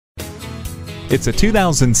It's a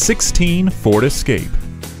 2016 Ford Escape.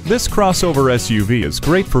 This crossover SUV is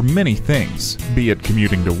great for many things, be it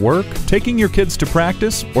commuting to work, taking your kids to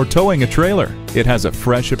practice, or towing a trailer. It has a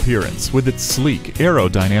fresh appearance with its sleek,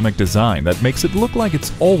 aerodynamic design that makes it look like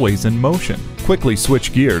it's always in motion. Quickly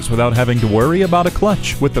switch gears without having to worry about a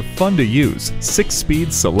clutch with the fun-to-use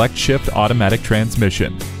 6-speed select-shift automatic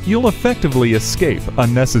transmission. You'll effectively escape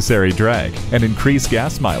unnecessary drag and increase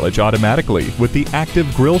gas mileage automatically with the active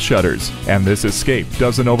grille shutters. And this Escape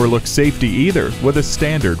doesn't overlook safety either with a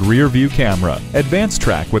standard rear-view camera, advanced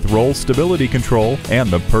track with roll stability control, and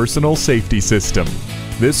the personal safety system.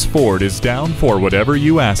 This Ford is down for whatever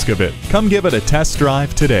you ask of it. Come give it a test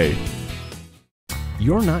drive today.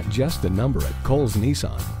 You're not just a number at Cowles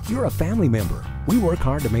Nissan. You're a family member. We work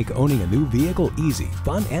hard to make owning a new vehicle easy,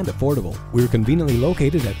 fun, and affordable. We're conveniently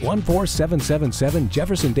located at 14777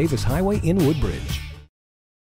 Jefferson Davis Highway in Woodbridge.